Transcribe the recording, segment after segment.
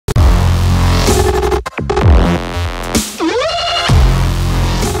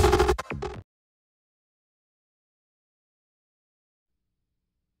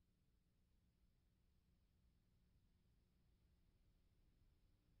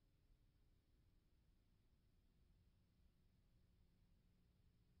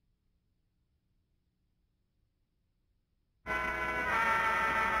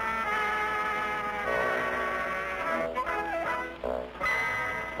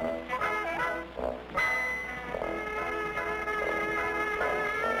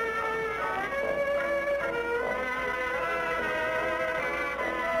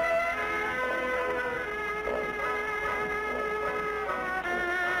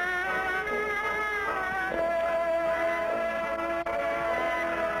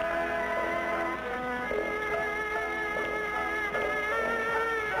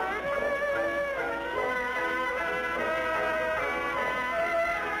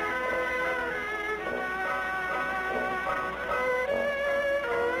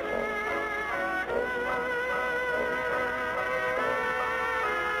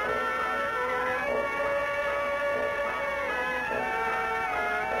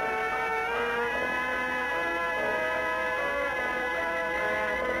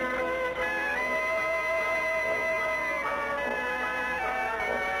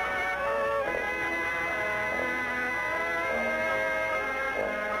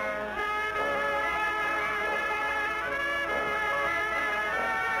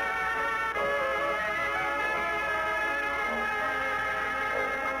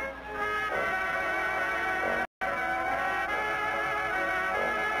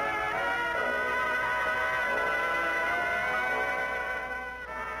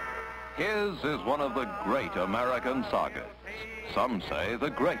His is one of the great American sagas. Some say the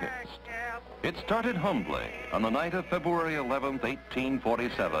greatest. It started humbly on the night of February 11th,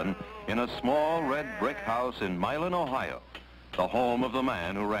 1847, in a small red brick house in Milan, Ohio, the home of the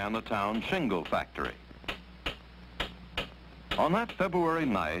man who ran the town shingle factory. On that February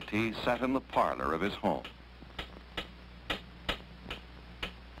night, he sat in the parlor of his home.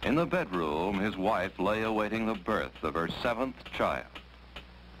 In the bedroom, his wife lay awaiting the birth of her 7th child.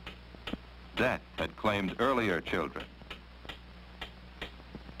 Death had claimed earlier children.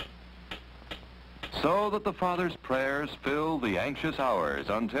 So that the father's prayers filled the anxious hours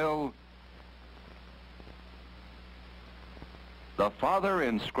until the father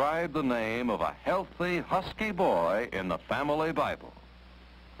inscribed the name of a healthy, husky boy in the family Bible.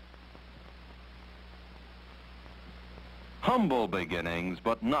 Humble beginnings,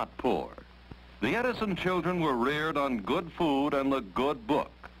 but not poor. The Edison children were reared on good food and the good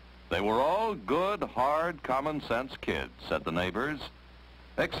book. They were all good, hard, common-sense kids, said the neighbors,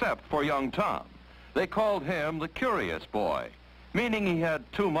 except for young Tom. They called him the curious boy, meaning he had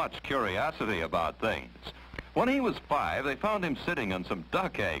too much curiosity about things. When he was 5, they found him sitting on some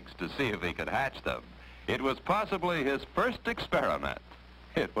duck eggs to see if he could hatch them. It was possibly his first experiment.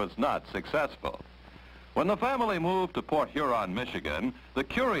 It was not successful. When the family moved to Port Huron, Michigan, the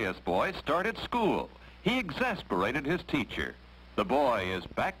curious boy started school. He exasperated his teacher. The boy is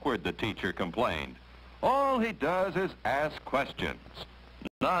backward, the teacher complained. All he does is ask questions.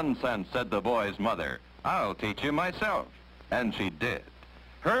 Nonsense, said the boy's mother. I'll teach you myself. And she did.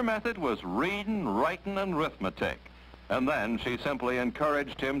 Her method was reading, writing, and arithmetic. And then she simply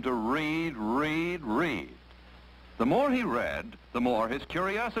encouraged him to read, read, read. The more he read, the more his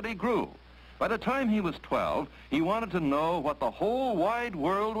curiosity grew. By the time he was 12, he wanted to know what the whole wide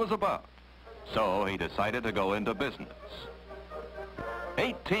world was about. So he decided to go into business.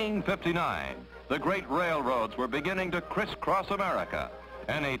 1859, the great railroads were beginning to crisscross America.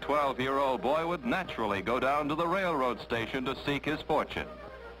 Any 12-year-old boy would naturally go down to the railroad station to seek his fortune.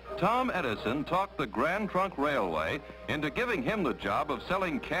 Tom Edison talked the Grand Trunk Railway into giving him the job of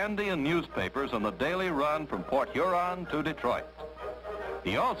selling candy and newspapers on the daily run from Port Huron to Detroit.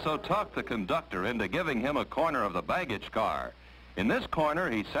 He also talked the conductor into giving him a corner of the baggage car. In this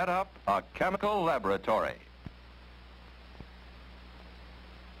corner, he set up a chemical laboratory.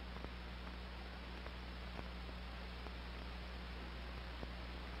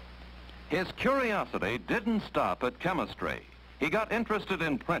 His curiosity didn't stop at chemistry. He got interested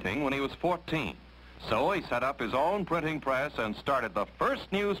in printing when he was 14. So he set up his own printing press and started the first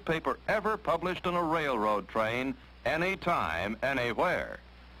newspaper ever published on a railroad train, anytime, anywhere.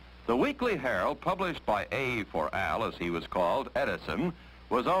 The Weekly Herald, published by A for Al, as he was called, Edison,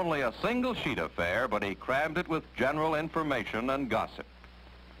 was only a single sheet affair, but he crammed it with general information and gossip.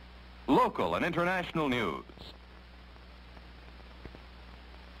 Local and international news.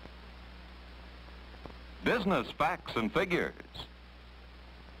 Business facts and figures.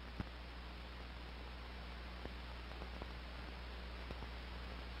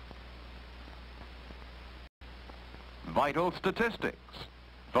 Vital statistics.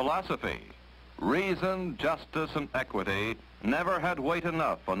 Philosophy. Reason, justice, and equity never had weight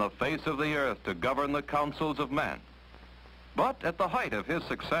enough on the face of the earth to govern the councils of men. But at the height of his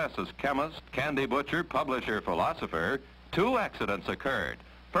success as chemist, candy butcher, publisher, philosopher, 2 accidents occurred.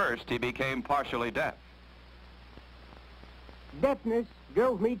 First, he became partially deaf. Deafness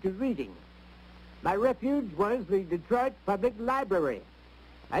drove me to reading. My refuge was the Detroit Public Library.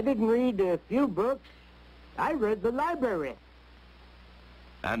 I didn't read a few books. I read the library.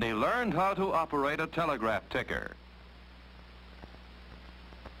 And he learned how to operate a telegraph ticker.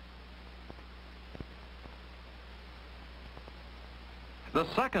 The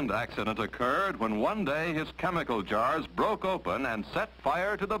second accident occurred when one day his chemical jars broke open and set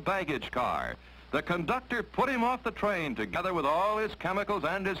fire to the baggage car. The conductor put him off the train together with all his chemicals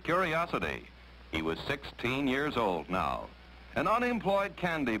and his curiosity. He was 16 years old now, an unemployed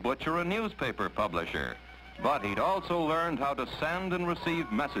candy butcher and newspaper publisher. But he'd also learned how to send and receive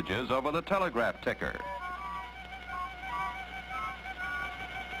messages over the telegraph ticker.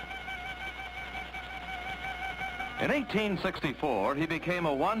 In 1864, he became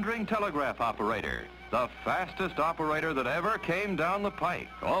a wandering telegraph operator, the fastest operator that ever came down the pike,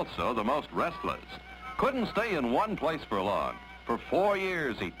 also the most restless. Couldn't stay in one place for long. For 4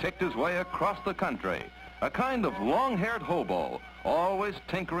 years, he ticked his way across the country, a kind of long-haired hobo, always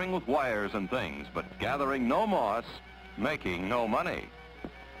tinkering with wires and things, but gathering no moss, making no money.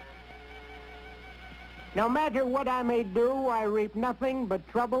 No matter what I may do, I reap nothing but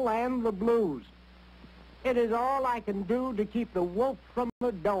trouble and the blues. It is all I can do to keep the wolf from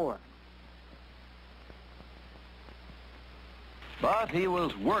the door. But he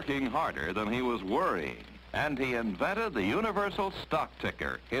was working harder than he was worrying, and he invented the universal stock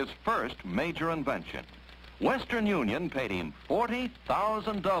ticker, his first major invention. Western Union paid him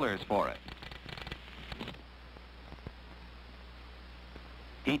 $40,000 for it.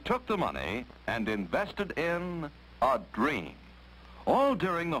 He took the money and invested in a dream. All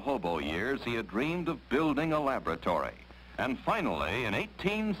during the hobo years, he had dreamed of building a laboratory. And finally, in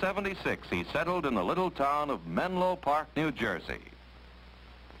 1876, he settled in the little town of Menlo Park, New Jersey.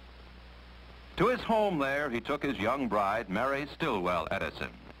 To his home there, he took his young bride, Mary Stillwell Edison.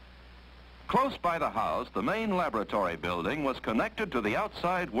 Close by the house, the main laboratory building was connected to the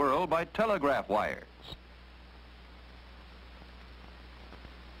outside world by telegraph wires.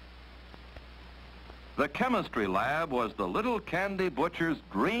 The chemistry lab was the little candy butcher's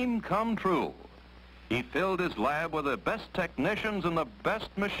dream come true. He filled his lab with the best technicians and the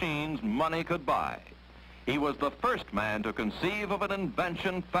best machines money could buy. He was the first man to conceive of an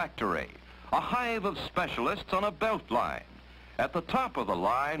invention factory, a hive of specialists on a belt line. At the top of the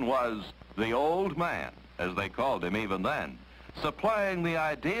line was the old man, as they called him even then, supplying the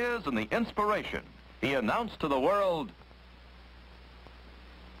ideas and the inspiration. He announced to the world,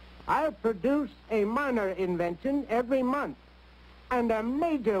 I produce a minor invention every month and a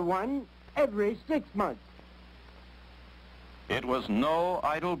major one every 6 months. It was no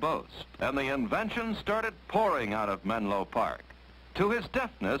idle boast, and the invention started pouring out of Menlo Park. To his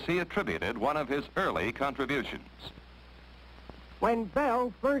deafness, he attributed one of his early contributions. When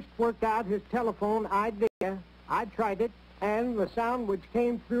Bell first worked out his telephone idea, I tried it, and the sound which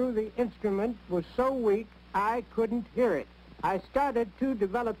came through the instrument was so weak I couldn't hear it. I started to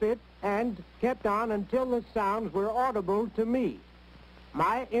develop it and kept on until the sounds were audible to me.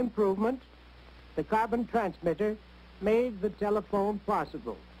 My improvement, the carbon transmitter, made the telephone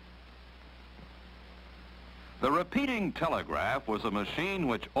possible. The repeating telegraph was a machine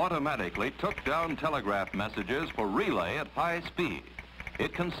which automatically took down telegraph messages for relay at high speed.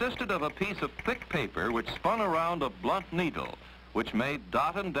 It consisted of a piece of thick paper which spun around a blunt needle, which made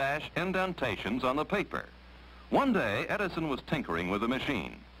dot and dash indentations on the paper. One day, Edison was tinkering with the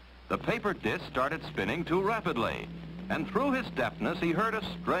machine. The paper disc started spinning too rapidly, and through his deafness, he heard a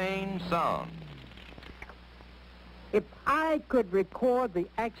strange sound. If I could record the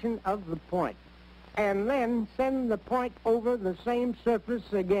action of the point and then send the point over the same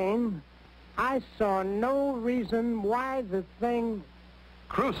surface again, I saw no reason why the thing...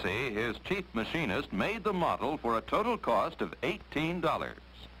 Crucy, his chief machinist, made the model for a total cost of $18.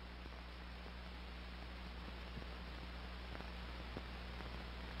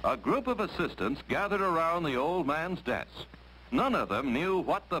 A group of assistants gathered around the old man's desk. None of them knew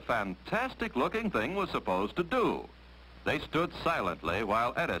what the fantastic-looking thing was supposed to do. They stood silently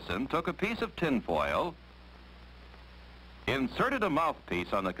while Edison took a piece of tinfoil, inserted a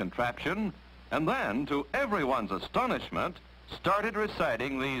mouthpiece on the contraption, and then, to everyone's astonishment, started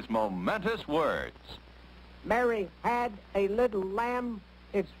reciting these momentous words. Mary had a little lamb,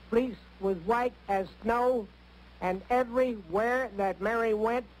 its fleece was white as snow, and everywhere that Mary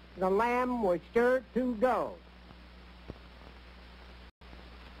went, the lamb was sure to go.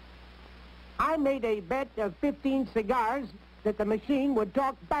 I made a bet of 15 cigars that the machine would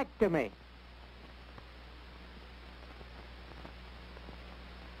talk back to me.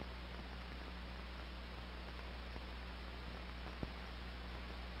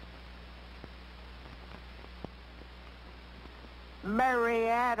 Mary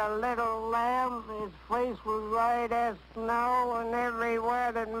had a little lamb, his face was white as snow, and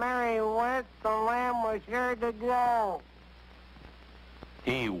everywhere that Mary went, the lamb was sure to go.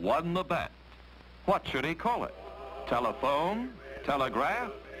 He won the bet. What should he call it? Telephone?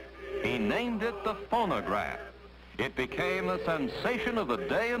 Telegraph? He named it the phonograph. It became the sensation of the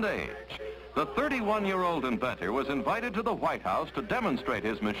day and age. The 31-year-old inventor was invited to the White House to demonstrate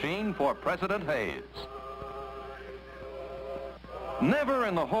his machine for President Hayes. Never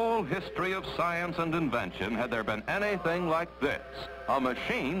in the whole history of science and invention had there been anything like this, a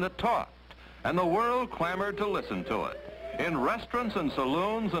machine that talked, and the world clamored to listen to it. In restaurants and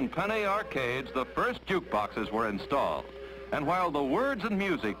saloons and penny arcades, the first jukeboxes were installed, and while the words and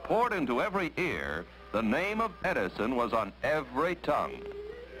music poured into every ear, the name of Edison was on every tongue.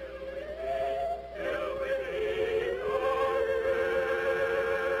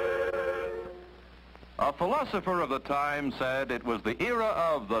 A philosopher of the time said it was the era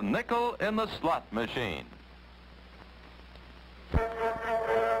of the nickel in the slot machine.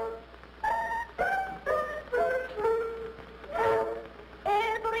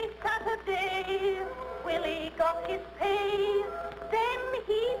 Every Saturday, Willie got his pay, then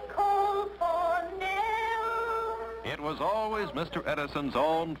he'd call for Nell. It was was always Mr. Edison's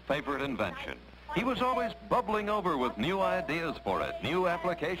own favorite invention. He was always bubbling over with new ideas for it, new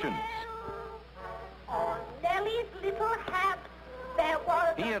applications. On Nellie's little hat, there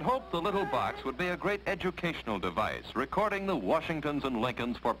was... He had hoped the little box would be a great educational device, recording the Washingtons and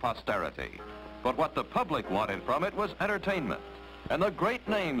Lincolns for posterity. But what the public wanted from it was entertainment. And the great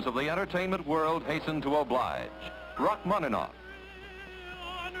names of the entertainment world hastened to oblige. Rachmaninoff,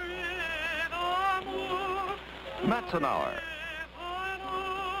 Metzenauer,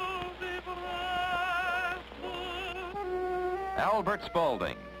 Albert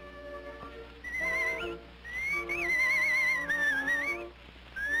Spaulding,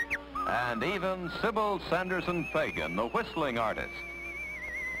 and even Sybil Sanderson Fagan, the whistling artist.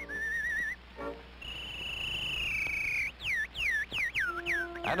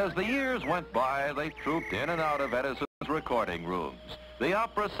 And as the years went by, they trooped in and out of Edison's recording rooms. The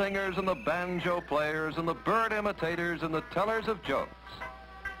opera singers and the banjo players and the bird imitators and the tellers of jokes.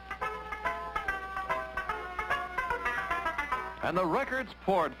 And the records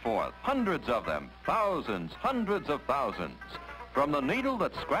poured forth, hundreds of them, thousands, hundreds of thousands. From the needle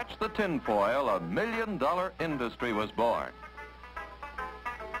that scratched the tinfoil, a million-dollar industry was born.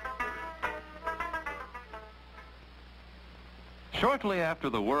 Shortly after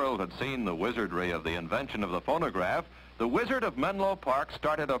the world had seen the wizardry of the invention of the phonograph, the Wizard of Menlo Park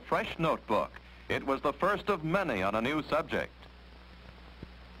started a fresh notebook. It was the first of many on a new subject.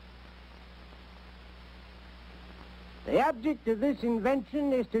 The object of this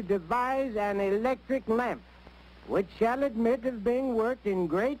invention is to devise an electric lamp, which shall admit of being worked in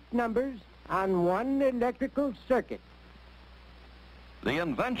great numbers on one electrical circuit. The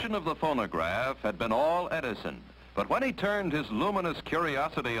invention of the phonograph had been all Edison, but when he turned his luminous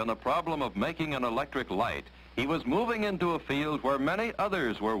curiosity on the problem of making an electric light, he was moving into a field where many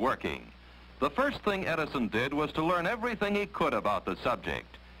others were working. The first thing Edison did was to learn everything he could about the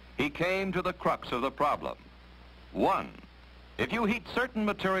subject. He came to the crux of the problem. 1. If you heat certain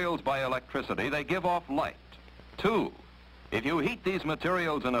materials by electricity, they give off light. 2. If you heat these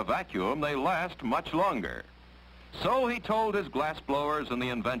materials in a vacuum, they last much longer. So he told his glass blowers in the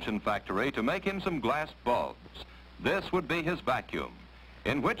invention factory to make him some glass bulbs. This would be his vacuum,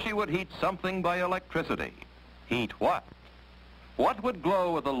 in which he would heat something by electricity. Heat what? What would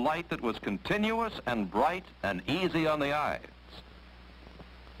glow with a light that was continuous and bright and easy on the eyes?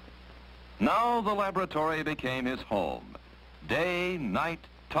 Now the laboratory became his home. Day, night,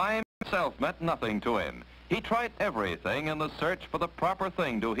 time itself meant nothing to him. He tried everything in the search for the proper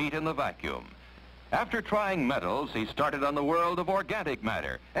thing to heat in the vacuum. After trying metals, he started on the world of organic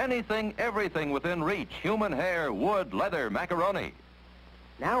matter. Anything, everything within reach. Human hair, wood, leather, macaroni.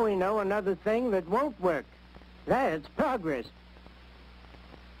 Now we know another thing that won't work. That's progress.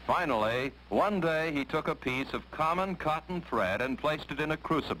 Finally, one day he took a piece of common cotton thread and placed it in a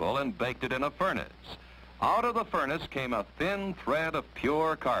crucible and baked it in a furnace. Out of the furnace came a thin thread of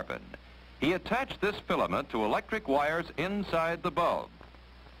pure carbon. He attached this filament to electric wires inside the bulb.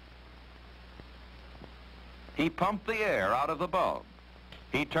 He pumped the air out of the bulb.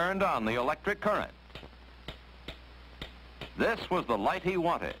 He turned on the electric current. This was the light he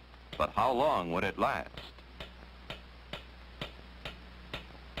wanted, but how long would it last?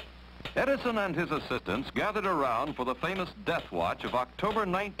 Edison and his assistants gathered around for the famous death watch of October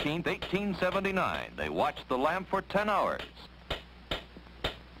 19, 1879. They watched the lamp for 10 hours.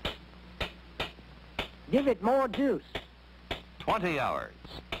 Give it more juice. 20 hours.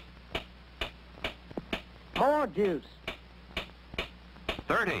 More juice.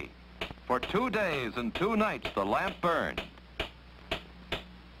 30. For 2 days and 2 nights, the lamp burned.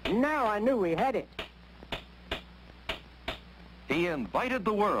 Now I knew we had it. He invited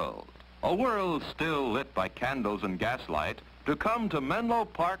the world, a world still lit by candles and gaslight, to come to Menlo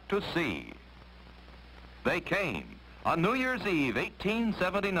Park to see. They came. On New Year's Eve,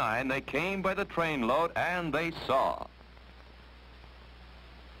 1879, they came by the trainload and they saw.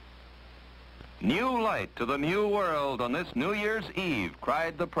 New light to the new world on this New Year's Eve,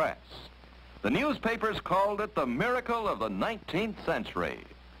 cried the press. The newspapers called it the miracle of the 19th century.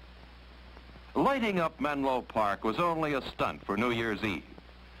 Lighting up Menlo Park was only a stunt for New Year's Eve.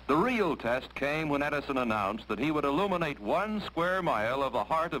 The real test came when Edison announced that he would illuminate 1 square mile of the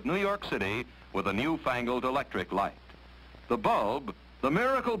heart of New York City with a newfangled electric light. The bulb, the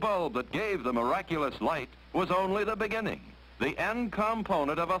miracle bulb that gave the miraculous light, was only the beginning, the end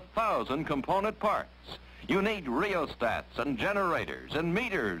component of 1,000 component parts. You need rheostats and generators and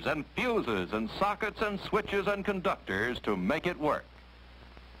meters and fuses and sockets and switches and conductors to make it work.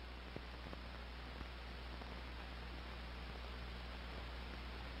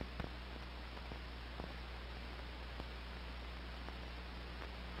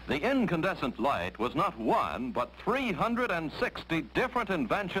 The incandescent light was not one, but 360 different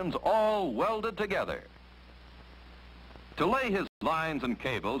inventions all welded together. To lay his lines and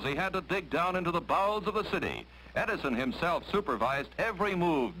cables, he had to dig down into the bowels of the city. Edison himself supervised every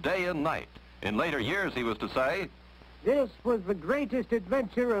move day and night. In later years, he was to say, "This was the greatest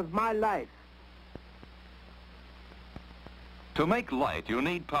adventure of my life." To make light, you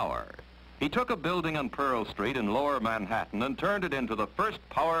need power. He took a building on Pearl Street in Lower Manhattan and turned it into the first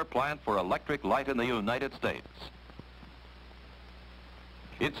power plant for electric light in the United States.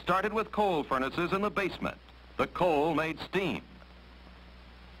 It started with coal furnaces in the basement. The coal made steam.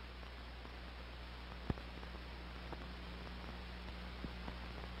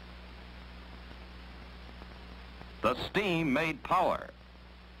 The steam made power.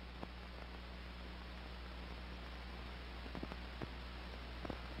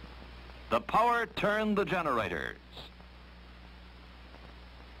 The power turned the generators.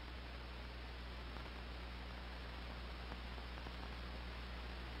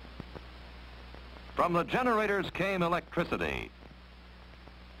 From the generators came electricity.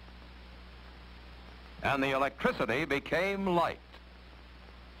 And the electricity became light.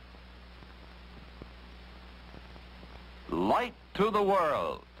 Light to the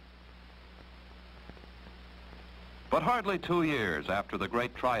world. But hardly 2 years after the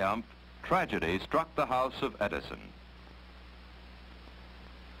great triumph, tragedy struck the house of Edison.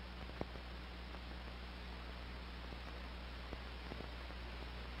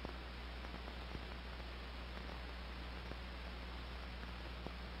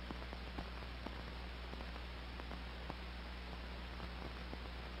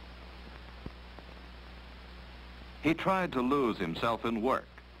 He tried to lose himself in work,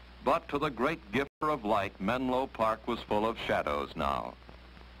 but to the great giver of light, Menlo Park was full of shadows now.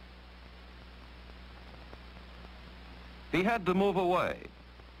 He had to move away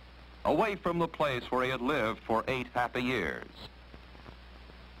from the place where he had lived for 8 happy years.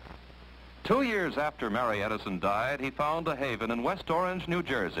 2 years after Mary Edison died, he found a haven in West Orange, New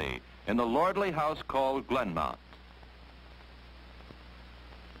Jersey, in the lordly house called Glenmount.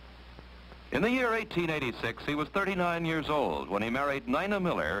 In the year 1886, he was 39 years old when he married Nina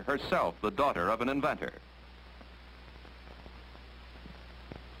Miller, herself the daughter of an inventor.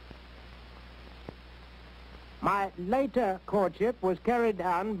 My later courtship was carried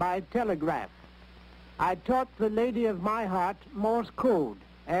on by telegraph. I taught the lady of my heart Morse code,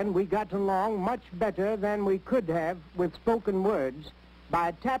 and we got along much better than we could have with spoken words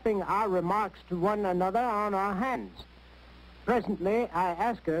by tapping our remarks to one another on our hands. Presently, I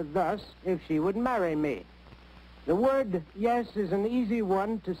asked her thus if she would marry me. The word yes is an easy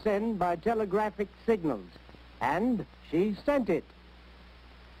one to send by telegraphic signals, and she sent it.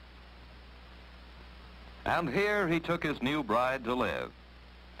 And here he took his new bride to live.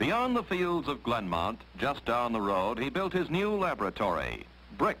 Beyond the fields of Glenmount, just down the road, he built his new laboratory.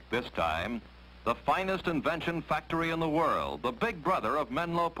 Brick this time, the finest invention factory in the world, the big brother of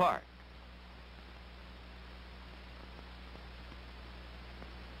Menlo Park.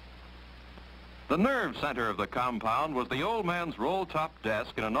 The nerve center of the compound was the old man's roll-top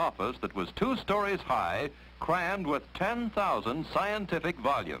desk in an office that was 2 stories high, crammed with 10,000 scientific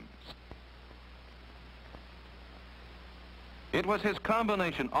volumes. It was his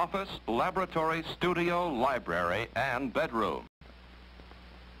combination office, laboratory, studio, library, and bedroom.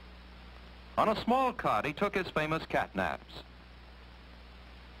 On a small cot, he took his famous cat naps.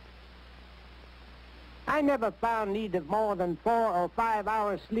 I never found need of more than 4 or 5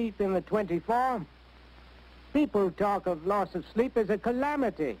 hours sleep in the 24. People talk of loss of sleep as a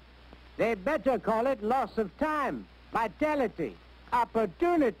calamity. They better call it loss of time, vitality,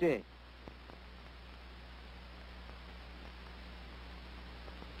 opportunity.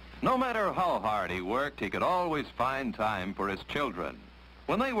 No matter how hard he worked, he could always find time for his children.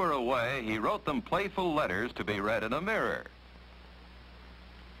 When they were away, he wrote them playful letters to be read in a mirror.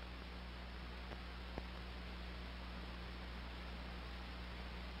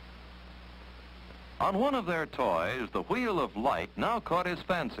 On one of their toys, the wheel of light now caught his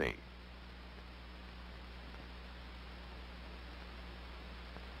fancy.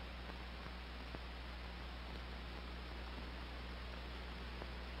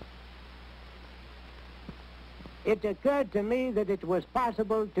 It occurred to me that it was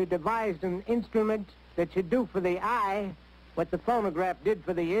possible to devise an instrument that should do for the eye what the phonograph did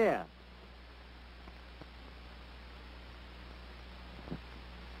for the ear.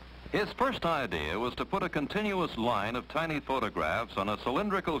 His first idea was to put a continuous line of tiny photographs on a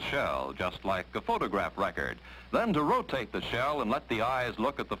cylindrical shell, just like a photograph record, then to rotate the shell and let the eyes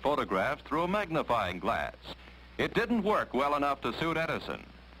look at the photographs through a magnifying glass. It didn't work well enough to suit Edison.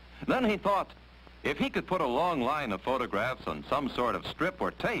 Then he thought, if he could put a long line of photographs on some sort of strip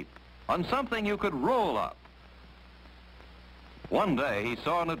or tape, on something you could roll up. One day he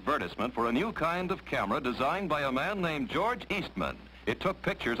saw an advertisement for a new kind of camera designed by a man named George Eastman. It took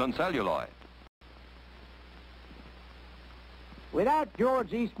pictures on celluloid. Without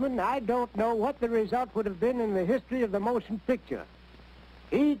George Eastman, I don't know what the result would have been in the history of the motion picture.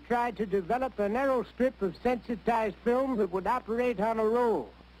 He tried to develop a narrow strip of sensitized film that would operate on a roll.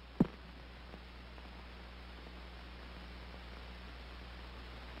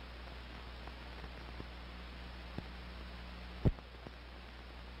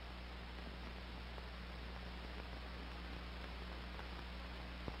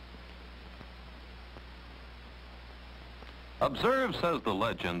 Observe, says the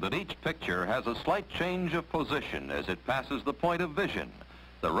legend, that each picture has a slight change of position as it passes the point of vision.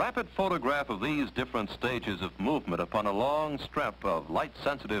 The rapid photograph of these different stages of movement upon a long strip of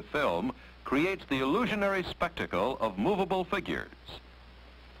light-sensitive film creates the illusionary spectacle of movable figures.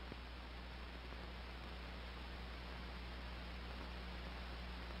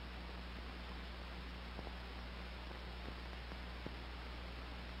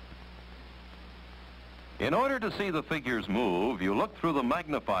 In order to see the figures move, you look through the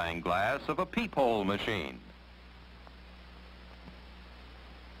magnifying glass of a peephole machine.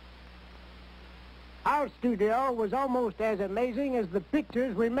 Our studio was almost as amazing as the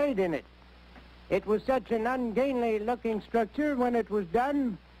pictures we made in it. It was such an ungainly-looking structure when it was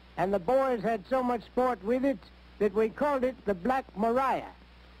done, and the boys had so much sport with it that we called it the Black Maria.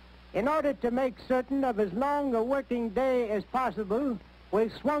 In order to make certain of as long a working day as possible, we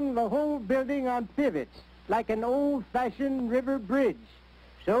swung the whole building on pivots, like an old-fashioned river bridge,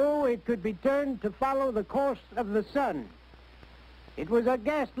 so it could be turned to follow the course of the sun. It was a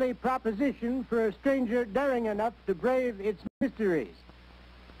ghastly proposition for a stranger daring enough to brave its mysteries.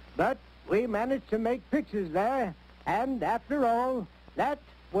 But we managed to make pictures there, and after all, that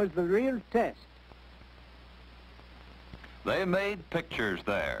was the real test. They made pictures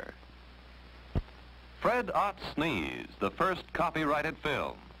there. Fred Ott Sneeze, the first copyrighted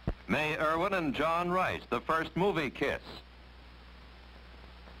film. May Irwin and John Rice, the first movie kiss.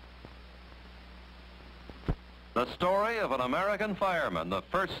 The story of an American fireman, the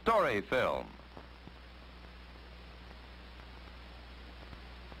first story film.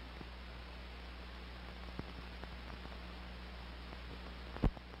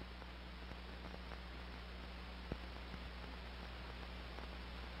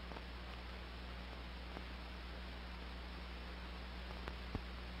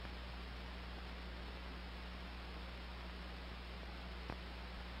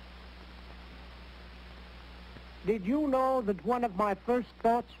 Did you know that one of my first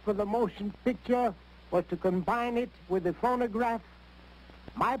thoughts for the motion picture was to combine it with the phonograph?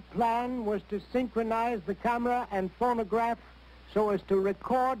 My plan was to synchronize the camera and phonograph so as to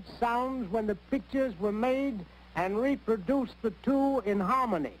record sounds when the pictures were made and reproduce the two in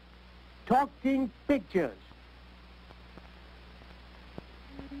harmony. Talking pictures.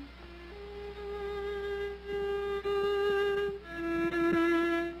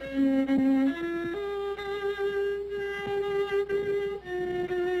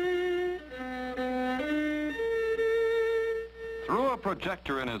 Through a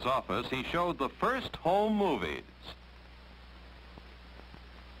projector in his office, he showed the first home movies.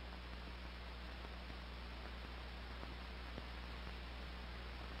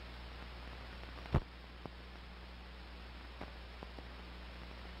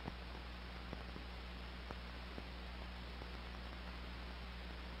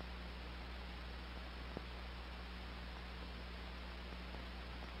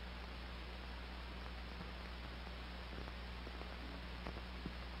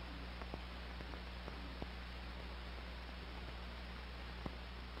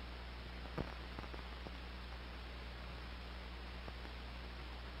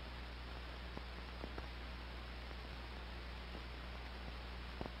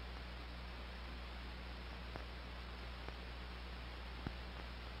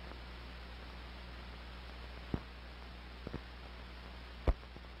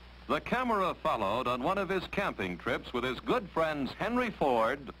 The camera followed on one of his camping trips with his good friends Henry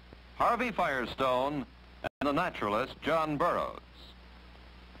Ford, Harvey Firestone, and the naturalist John Burroughs.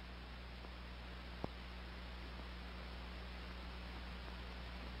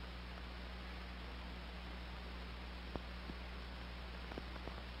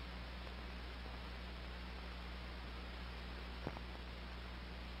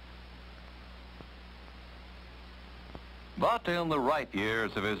 But in the ripe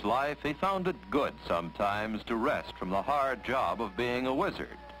years of his life, he found it good sometimes to rest from the hard job of being a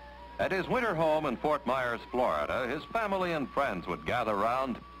wizard. At his winter home in Fort Myers, Florida, his family and friends would gather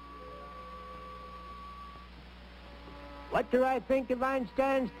round. What do I think of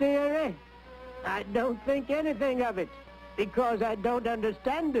Einstein's theory? I don't think anything of it, because I don't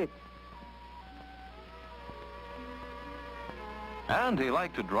understand it. And he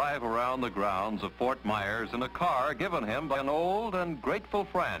liked to drive around the grounds of Fort Myers in a car given him by an old and grateful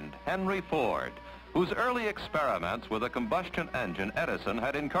friend, Henry Ford, whose early experiments with a combustion engine Edison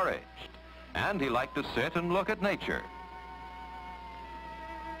had encouraged. And he liked to sit and look at nature.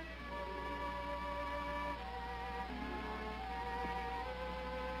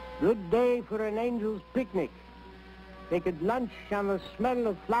 Good day for an angel's picnic. They could lunch on the smell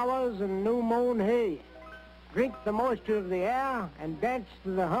of flowers and new-mown hay, drink the moisture of the air, and dance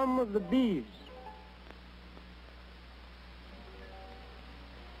to the hum of the bees.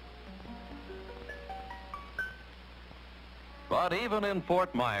 But even in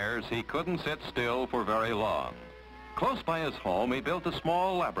Fort Myers, he couldn't sit still for very long. Close by his home, he built a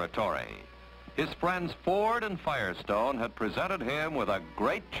small laboratory. His friends Ford and Firestone had presented him with a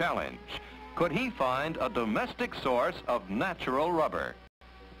great challenge. Could he find a domestic source of natural rubber?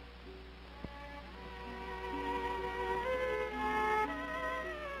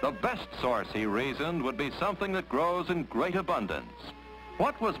 The best source, he reasoned, would be something that grows in great abundance.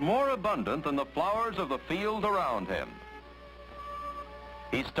 What was more abundant than the flowers of the field around him?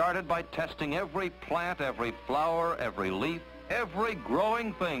 He started by testing every plant, every flower, every leaf, every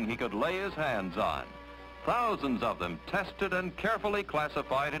growing thing he could lay his hands on. Thousands of them tested and carefully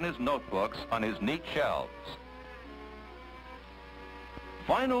classified in his notebooks on his neat shelves.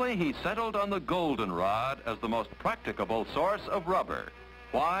 Finally, he settled on the goldenrod as the most practicable source of rubber.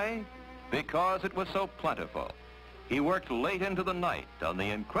 Why? Because it was so plentiful. He worked late into the night on the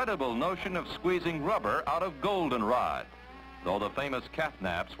incredible notion of squeezing rubber out of goldenrod, though the famous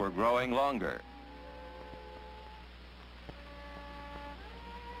catnaps were growing longer.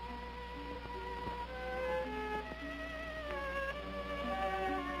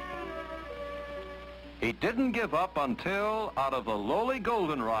 He didn't give up until, out of the lowly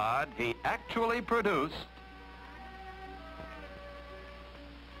goldenrod, he actually produced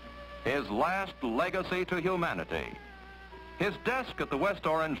his last legacy to humanity. His desk at the West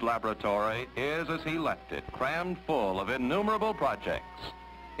Orange Laboratory is, as he left it, crammed full of innumerable projects,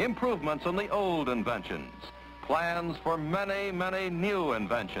 improvements on the old inventions, plans for many, many new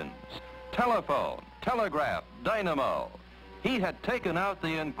inventions, telephone, telegraph, dynamo. He had taken out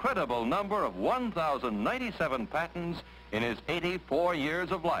the incredible number of 1,097 patents in his 84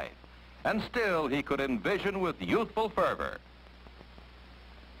 years of life, and still he could envision with youthful fervor.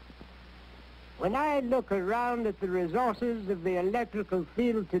 When I look around at the resources of the electrical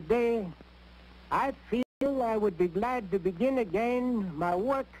field today, I feel I would be glad to begin again my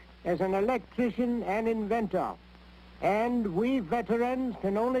work as an electrician and inventor. And we veterans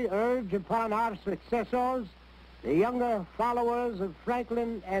can only urge upon our successors, the younger followers of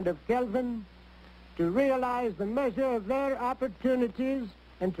Franklin and of Kelvin, to realize the measure of their opportunities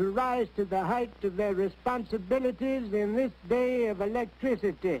and to rise to the height of their responsibilities in this day of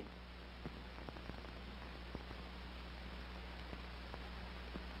electricity.